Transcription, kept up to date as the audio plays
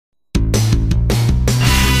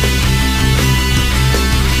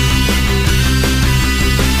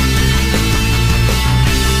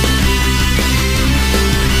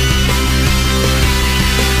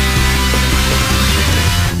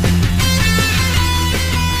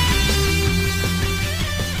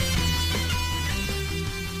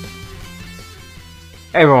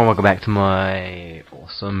Hey everyone, welcome back to my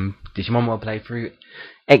awesome Digimon world playthrough.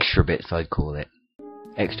 Extra bits, I'd call it.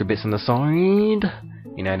 Extra bits on the side.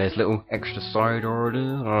 You know, there's little extra side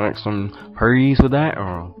orders, like some peas with that,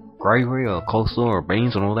 or gravy, or coleslaw, or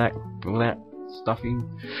beans, and all that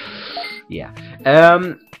stuffing. Yeah.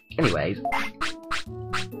 Anyways,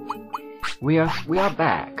 we are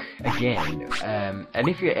back again. And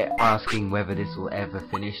if you're asking whether this will ever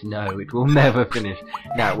finish, no, it will never finish.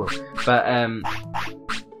 No, it will. But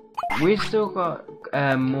we've still got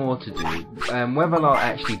more to do. Whether I'll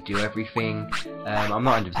actually do everything, I'm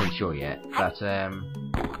not 100% sure yet. But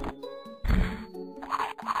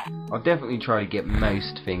I'll definitely try to get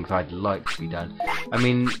most things I'd like to be done. I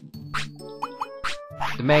mean,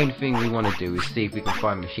 the main thing we want to do is see if we can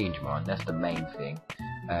find Machine Digimon. That's the main thing,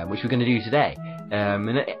 which we're going to do today.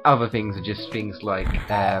 And other things are just things like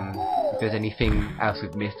if there's anything else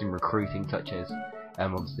we've missed in recruiting, such as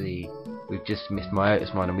obviously we've just missed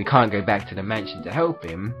Myotismon and we can't go back to the mansion to help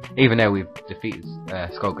him, even though we've defeated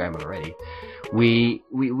Skullgramon already. We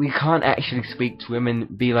can't actually speak to him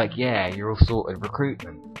and be like, yeah, you're all sorted,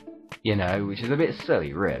 recruitment, you know, which is a bit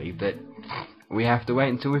silly really, but we have to wait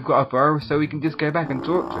until we've got our burrow so we can just go back and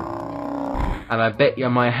talk to him. And I bet you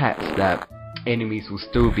on my hat that enemies will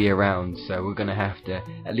still be around, so we're gonna have to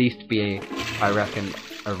at least be, I reckon,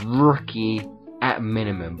 a rookie at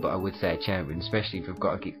minimum, but I would say a champion, especially if we've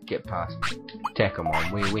got to get past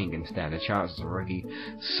Tekamon. We ain't gonna stand a chance as a rookie.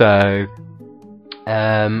 So,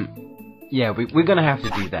 yeah, we're gonna have to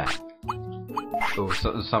do that, or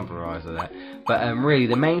something like that. But really,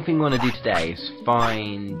 the main thing we want to do today is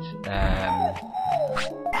find,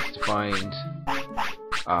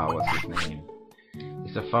 what's his name?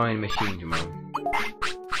 It's to find Machine Digimon.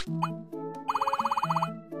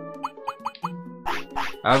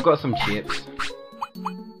 I've got some chips.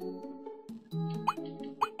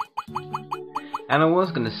 And I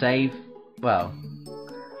was gonna save, well,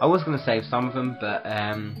 I was gonna save some of them, but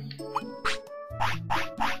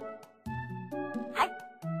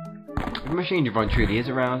if Machine Digimon truly is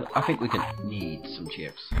around, I think we can need some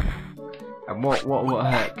chips. And what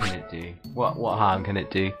hurt can it do? What harm can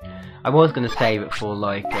it do? I was gonna save it for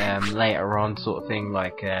like later on sort of thing,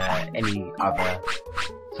 like any other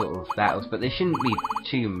sort of battles, but they shouldn't be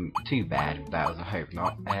too bad battles. I hope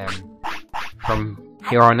not. From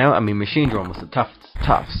here on out, I mean, Machine Digimon was the tough.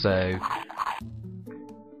 So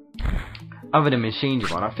other than Machine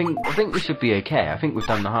Digimon, I think we should be okay. I think we've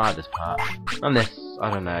done the hardest part, unless I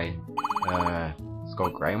don't know,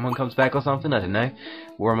 Skullgramon comes back or something. I don't know,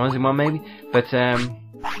 Warmozimon maybe. But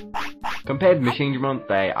compared to Machine Digimon,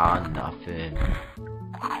 they are nothing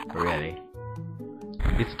really.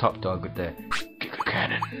 It's top dog with the Giga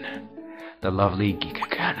Cannon, the lovely Giga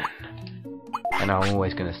Cannon. And I'm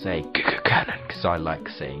always gonna say Giga Cannon because I like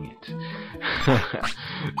saying it.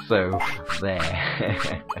 So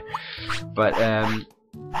there. But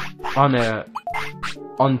on a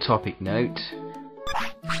on-topic note,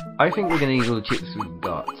 I think we're gonna use all the chips we've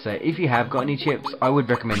got. So if you have got any chips, I would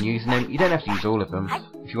recommend using them. You don't have to use all of them.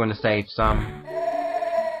 If you want to save some.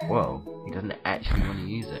 Whoa, he doesn't actually want to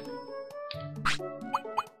use it.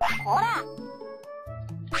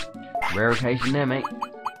 Rare occasion there, mate.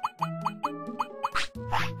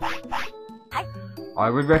 I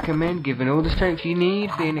would recommend giving all the strength you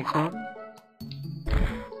need for your next one.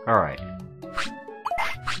 Alright.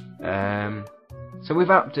 So we've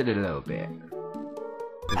upped it a little bit.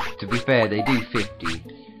 To be fair, they do 50.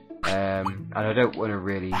 And I don't want to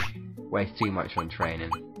really waste too much on training.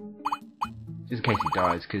 Just in case he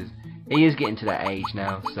dies, because he is getting to that age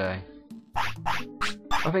now, so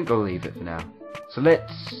I think I'll leave it for now. So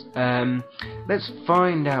let's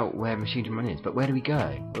find out where Machine Digimon is. But where do we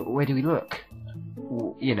go? Where do we look?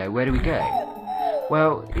 You know, where do we go?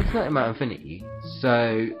 Well, it's not in Mount Infinity,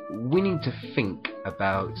 so we need to think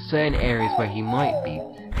about certain areas where he might be.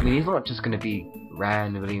 I mean, he's not just going to be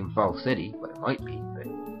randomly in Fall City. Well, it might be, but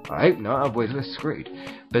I hope not, otherwise we're screwed.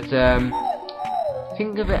 But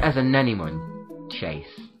think of it as a Nanimon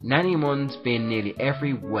chase. Nanimon's been nearly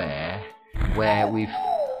everywhere where we've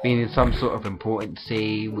been in some sort of important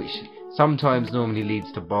sea, which sometimes normally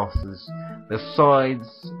leads to bosses,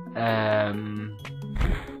 besides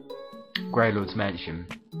Greylord's Mansion,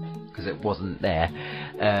 because it wasn't there,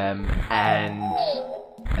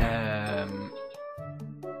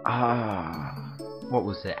 what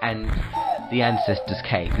was it? And the Ancestor's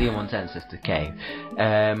Cave, Leomon's Ancestor's Cave.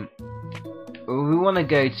 We want to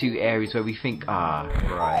go to areas where we think,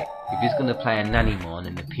 right, if he's going to play a Nanimon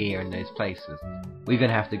and appear in those places, we're going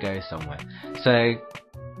to have to go somewhere. So,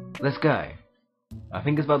 let's go. I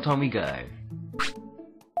think it's about time we go.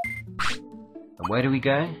 And where do we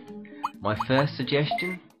go? My first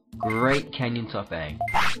suggestion, Great Canyon Top A.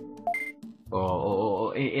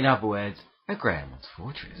 Or in other words, a Grandma's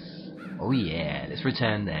Fortress. Oh yeah, let's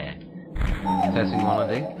return there. First thing you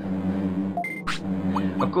want to do.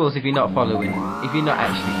 Of course, if you're not actually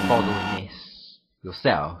following this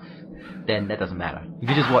yourself, then that doesn't matter. If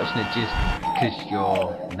you're just watching it just because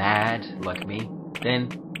you're mad, like me, then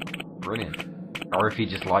brilliant. Or if you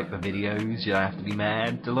just like the videos, you don't have to be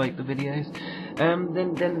mad to like the videos. Then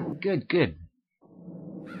good.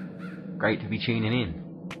 Great to be tuning in.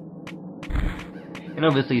 And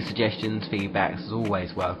obviously suggestions, feedbacks is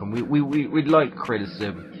always welcome. We'd like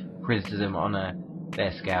criticism on a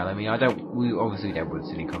fair scale. I mean, we obviously don't want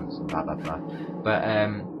silly comments and blah blah blah. But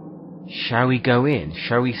shall we go in?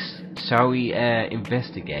 Shall we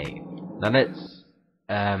investigate? Now let's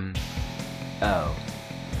oh,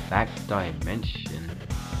 back dimension.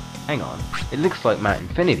 Hang on, it looks like Mount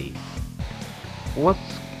Infinity.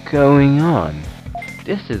 What's going on?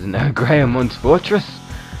 This is no Grahamon's Fortress.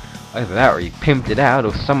 Either that or he pimped it out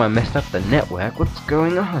or someone messed up the network. What's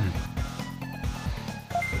going on?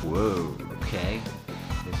 Whoa, okay.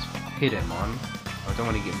 There's Digimon. I don't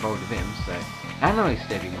want to get involved with him, so...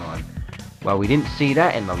 Digimon. Well, we didn't see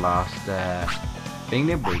that in the last thing,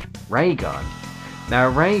 did we? Raygun. Now,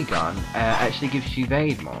 Raygun actually gives you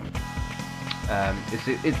Digimon.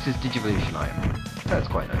 It's his Digivolution item. That's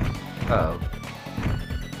quite nice. Uh oh.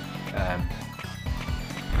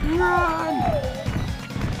 Run!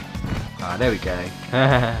 Ah, there we go.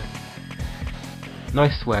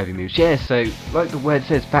 Nice swervy moves. Yeah, so, like the word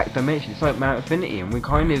says, back dimension, it's like Mount Infinity, and we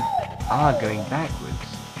kind of are going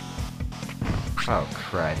backwards. Oh,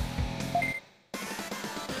 crud.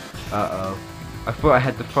 Uh-oh. I thought I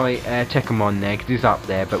had to fight Tekkamon there, because he's up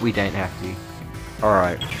there, but we don't have to.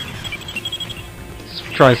 Alright. Let's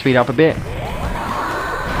try and speed up a bit.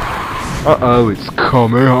 Uh-oh, it's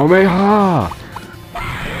Kamehameha!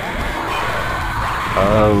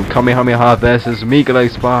 Oh, Kamehameha versus Megalo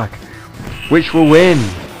Spark. Which will win?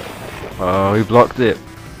 Oh, he blocked it.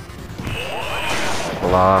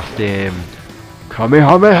 Blast him.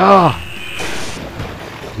 Kamehameha!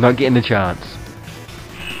 Not getting the chance.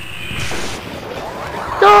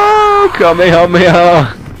 No!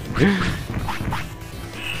 Kamehameha!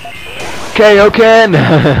 Kaioken!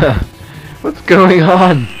 What's going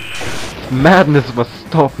on? Madness must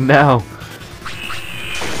stop now.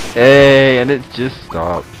 Hey, and it just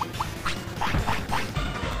stopped.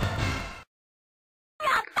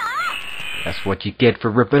 That's what you get for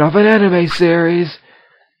ripping off an anime series.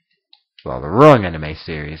 Well, the wrong anime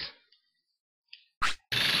series.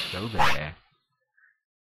 Go there.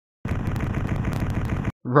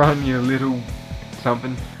 Run, you little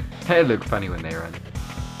something. They look funny when they run.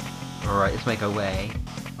 Alright, let's make our way.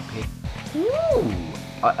 Okay. Ooh!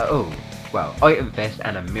 Oh, well, item vest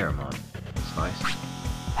and a Miramon. That's nice.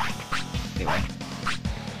 Anyway.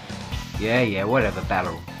 Yeah, whatever,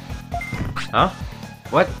 battle. Huh?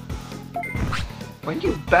 What? When'd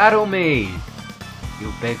you battle me?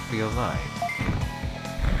 You'll beg for your life.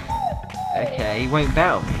 Okay, he won't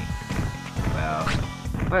battle me. Well,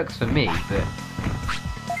 works for me, but...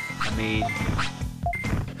 I mean...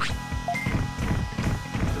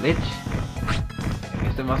 Glitch? I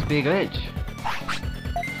guess there must be a glitch.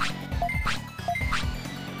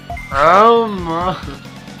 Oh my...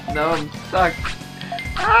 No, I'm stuck.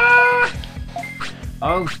 Ah!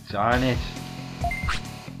 Oh, darn it.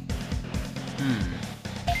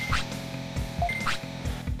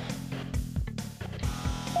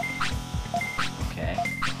 Okay.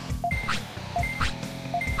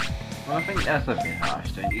 Well, I think that's a bit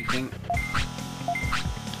harsh, don't you think?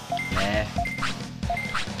 Nah.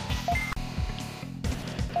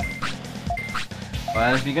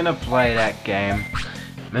 Well, if you're gonna play that game...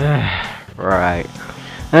 right.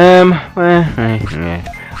 I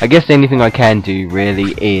guess the only thing I can do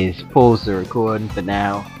really is pause the recording for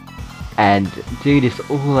now and do this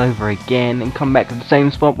all over again and come back to the same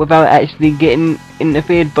spot without actually getting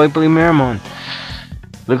interfered by Blue Miramon.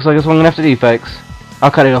 Looks like that's what I'm gonna have to do, folks. I'll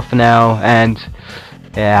cut it off for now, and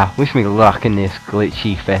yeah, wish me luck in this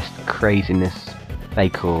glitchy fest craziness they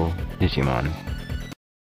call Digimon.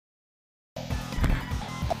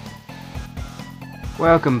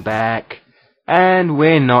 Welcome back. And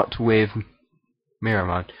we're not with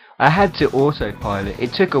Miramon. I had to autopilot.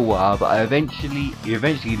 It took a while, but he eventually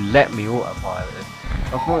let me autopilot.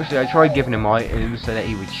 Unfortunately, I tried giving him items so that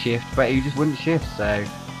he would shift, but he just wouldn't shift. So,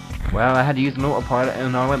 well, I had to use an autopilot,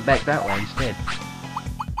 and I went back that way instead.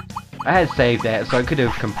 I had saved that, so I could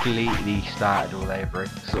have completely started all over,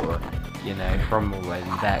 sort of, you know, from all the way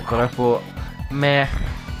back. But I thought, meh,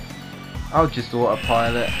 I'll just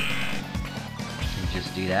autopilot and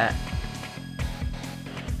just do that.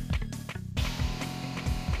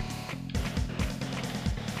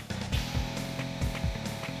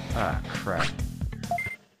 Ah, crap.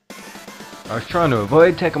 I was trying to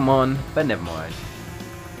avoid Digimon, but never mind.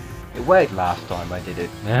 It worked last time I did it.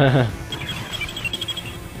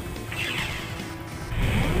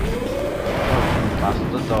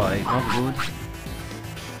 Bastard died, not good.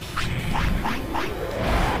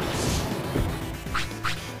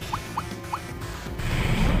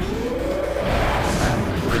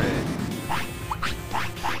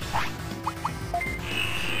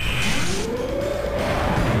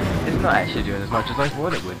 It's not actually doing as much as I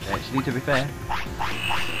thought it would, actually, to be fair.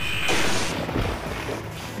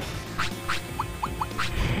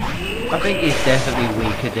 I think it's definitely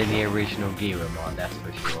weaker than the original Digimon, that's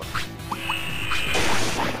for sure.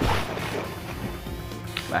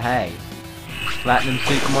 But hey, Platinum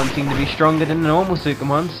Sukamon seem to be stronger than the normal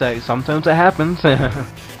Sukamon, so sometimes it happens.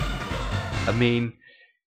 I mean,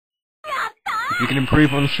 if you can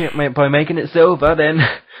improve on shit by making it silver, then...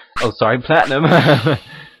 oh, sorry, Platinum.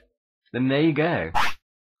 Then there you go.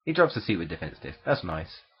 He drops a seat with defense diff. That's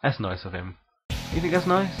nice. That's nice of him. You think that's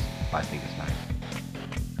nice? I think it's nice.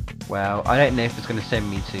 Well, I don't know if it's going to send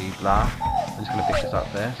me to blah. I'm just going to pick this up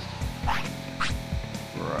first.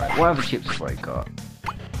 Right, what other chips have I got?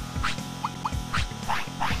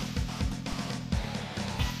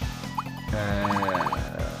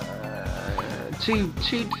 Two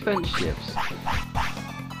defense chips.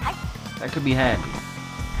 That could be handy.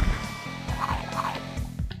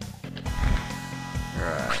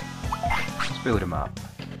 Right, let's build him up.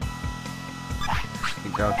 I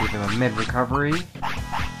think I'll give him a med recovery,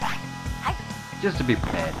 just to be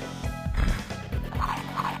prepared.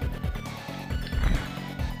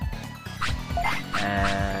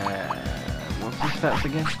 What's his stats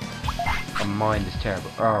again? Oh, mine is terrible.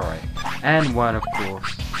 Alright. And one, of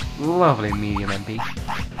course. Lovely medium MP. Right.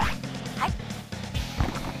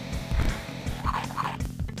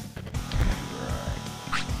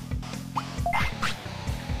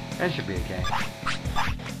 That should be okay.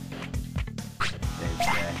 There we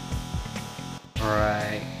go.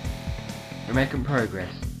 Alright. We're making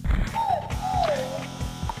progress.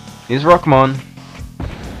 Here's Rockmon.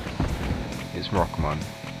 Here's Rockmon.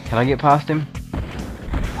 Can I get past him?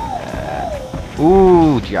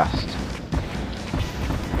 Ooh, just.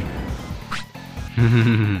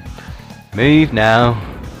 Move now.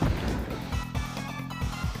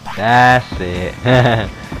 That's it.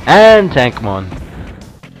 And Tankmon.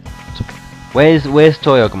 Where's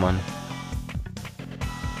Toyogmon?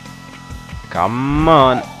 Come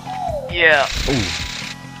on. Yeah. Ooh.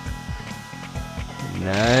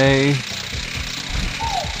 No.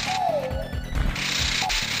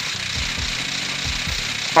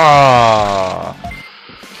 Ah.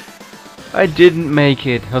 I didn't make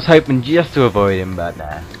it. I was hoping just to avoid him, but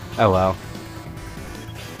nah. Oh well.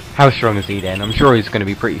 How strong is he then? I'm sure he's going to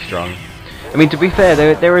be pretty strong. I mean, to be fair,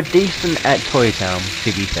 they're decent at Toy Town,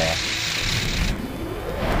 to be fair.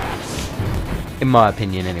 In my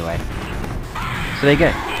opinion, anyway. So there you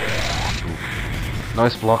go.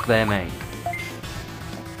 Nice block there, mate.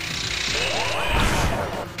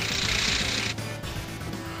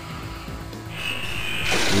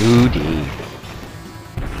 Rudy.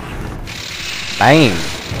 Bang!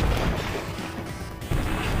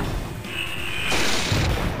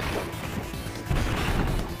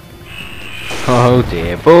 Oh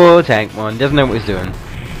dear, poor Tankmon doesn't know what he's doing.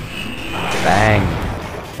 Bang!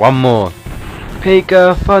 One more.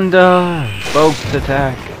 Pika Thunder! Bolts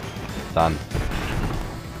attack! Done.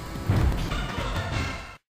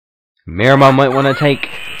 Miramon might want to take...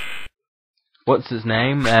 what's his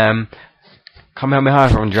name? Come help me high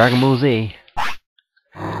from Dragon Ball Z.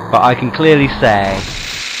 But I can clearly say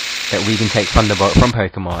that we can take Thunderbolt from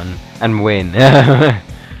Pokemon and win.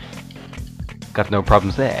 Got no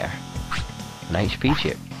problems there. An HP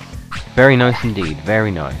chip. Very nice indeed,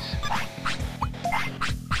 very nice.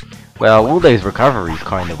 Well, all those recoveries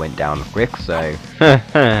kinda went down with Rick, so...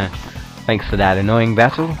 thanks for that annoying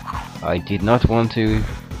battle. I did not want to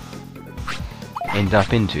end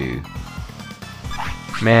up into.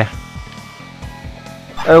 Meh.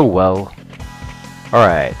 Oh well.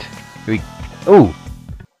 Alright. Ooh!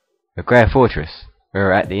 A Grey Fortress.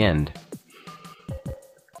 We're at the end.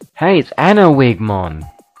 Hey, it's anologman!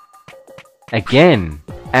 Again!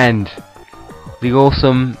 And the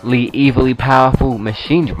awesomely, evilly powerful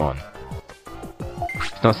Machinedramon.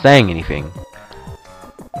 It's not saying anything.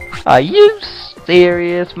 Are you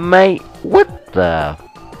serious, mate? What the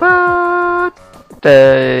fuck?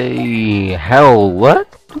 The hell? What?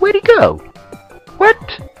 Where'd he go? What?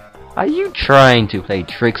 Are you trying to play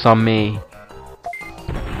tricks on me?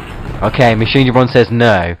 Okay, Machinedramon says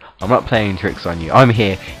no. I'm not playing tricks on you. I'm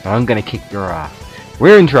here, and I'm gonna kick your ass.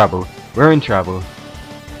 We're in trouble. We're in trouble.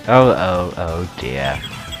 Oh dear.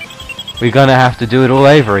 We're gonna have to do it all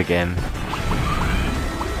over again.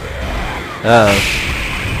 Uh oh.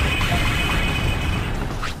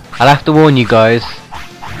 I'll have to warn you guys.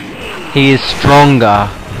 He is stronger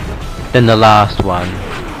than the last one.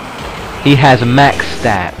 He has max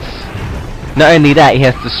stats. Not only that, he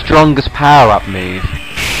has the strongest power-up move.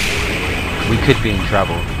 We could be in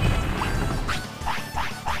trouble.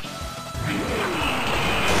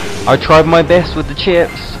 I tried my best with the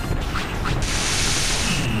chips.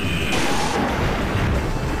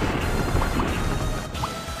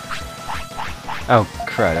 Oh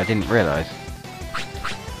crud, I didn't realise.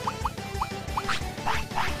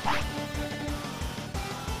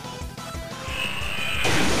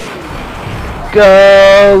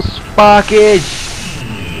 Go! Sparkage!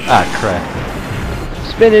 Ah crap.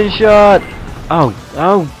 Spinning shot! Oh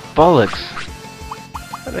bollocks.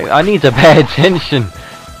 I need to pay attention.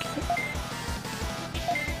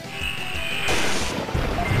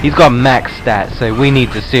 He's got max stats, so we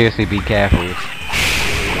need to seriously be careful.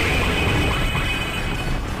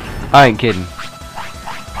 I ain't kidding.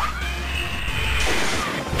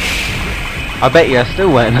 I bet you I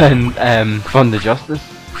still won't learn Thunder Justice.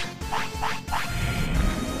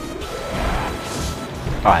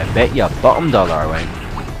 I bet you bottom dollar I won't.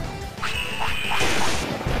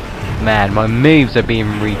 Man, my moves are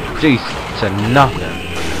being reduced to nothing.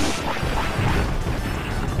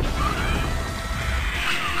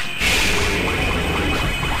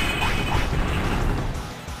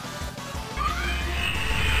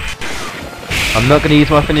 I'm not going to use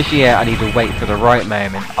my finisher yet, I need to wait for the right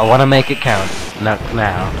moment. I want to make it count. Not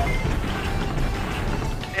now.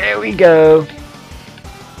 There we go.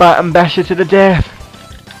 Button basher to the death.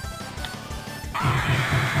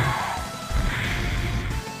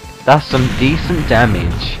 That's some decent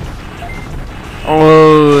damage.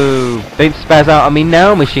 Oh, don't spaz out on me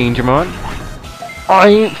now, Machine Digimon. I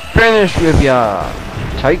ain't finished with ya.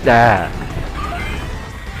 Take that.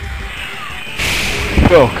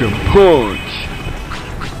 Falcon punch.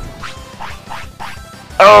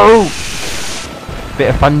 Oh! Bit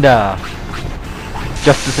of thunder.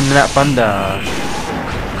 Justice in that thunder.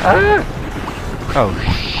 Ah!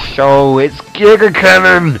 Oh, it's Giga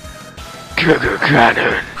Cannon! Giga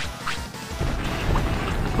Cannon!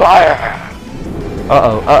 Fire!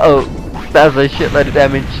 Uh-oh. That's a shitload of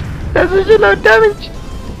damage. That's a shitload of damage!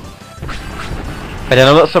 But then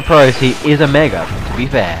I'm not surprised he is a Mega, to be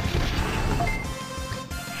fair.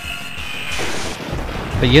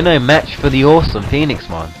 But you're no match for the awesome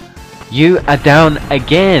Phoenixmon. You are down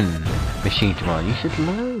again, Machine Digimon. You should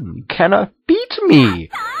learn. You cannot beat me.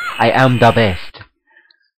 I am the best.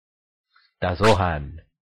 Das Ohan.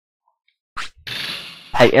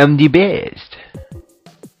 I am the best.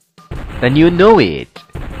 Then you know it.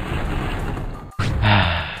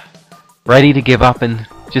 Ready to give up and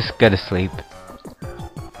just go to sleep.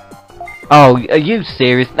 Oh, are you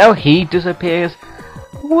serious? Now he disappears?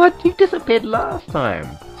 What? You disappeared last time.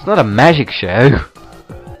 It's not a magic show.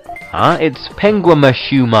 Huh? It's Penguin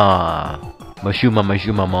Mashuma.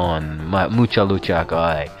 Mashuma-mon. Mucha lucha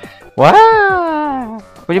guy. What?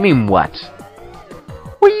 What do you mean, what?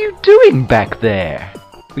 What are you doing back there?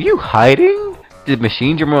 Were you hiding? Did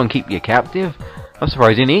Machine Digimon keep you captive? I'm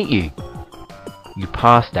surprised he didn't eat you. You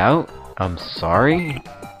passed out? I'm sorry?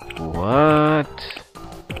 What?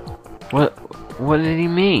 What did he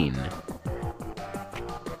mean?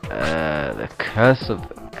 The curse of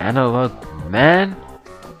anologman?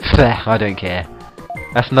 I don't care.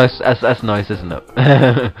 That's nice. That's nice, isn't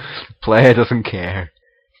it? Player doesn't care.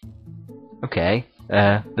 Okay.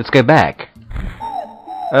 Let's go back.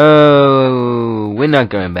 Oh, we're not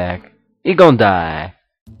going back. You're gonna die.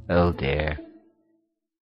 Oh dear.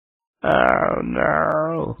 Oh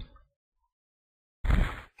no.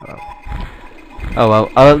 Oh well,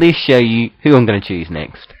 I'll at least show you who I'm gonna choose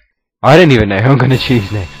next. I don't even know who I'm gonna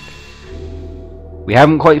choose next. We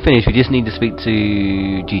haven't quite finished, we just need to speak to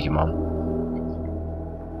Digimon.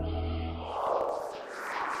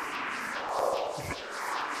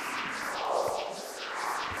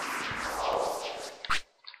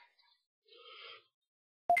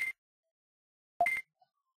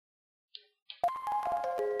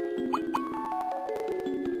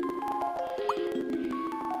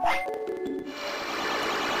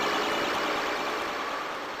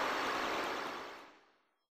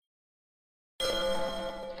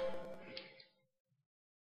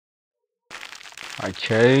 I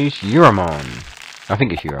chose Uramon. I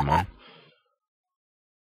think it's Uramon.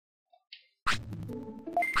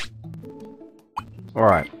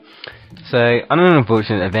 Alright. So, on an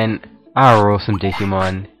unfortunate event, our awesome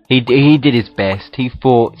Digimon, He did his best. He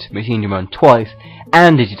fought Machinimon twice,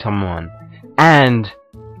 and Digitomon, and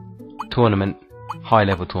tournament, high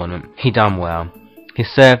level tournament. He done well. He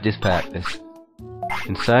served his purpose.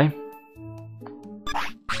 And so,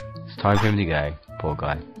 it's time for him to go. Poor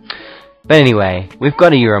guy. But anyway, we've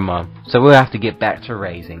got a Euromon, so we'll have to get back to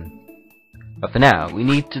raising. But for now, we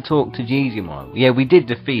need to talk to Digimon. Yeah, we did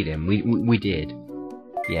defeat him. We did.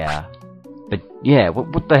 Yeah. But yeah,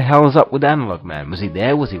 what the hell is up with anologman? Was he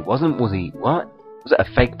there? Was he wasn't? Was he what? Was it a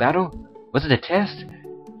fake battle? Was it a test?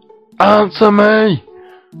 Answer me!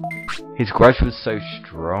 His grudge was so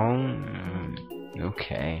strong.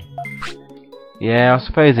 Okay. Yeah, I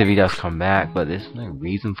suppose if he does come back, but there's no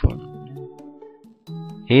reason for him.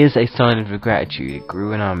 Here's a sign of gratitude. It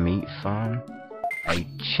grew in our meat farm. A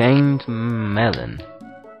chained melon.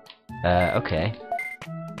 Okay.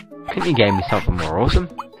 Couldn't you give me something more awesome?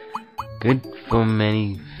 Good for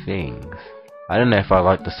many things. I don't know if I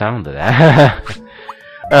like the sound of that.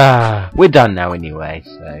 We're done now anyway,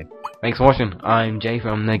 so thanks for watching. I'm Jay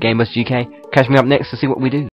from the GamebustersUK. Catch me up next to see what we do.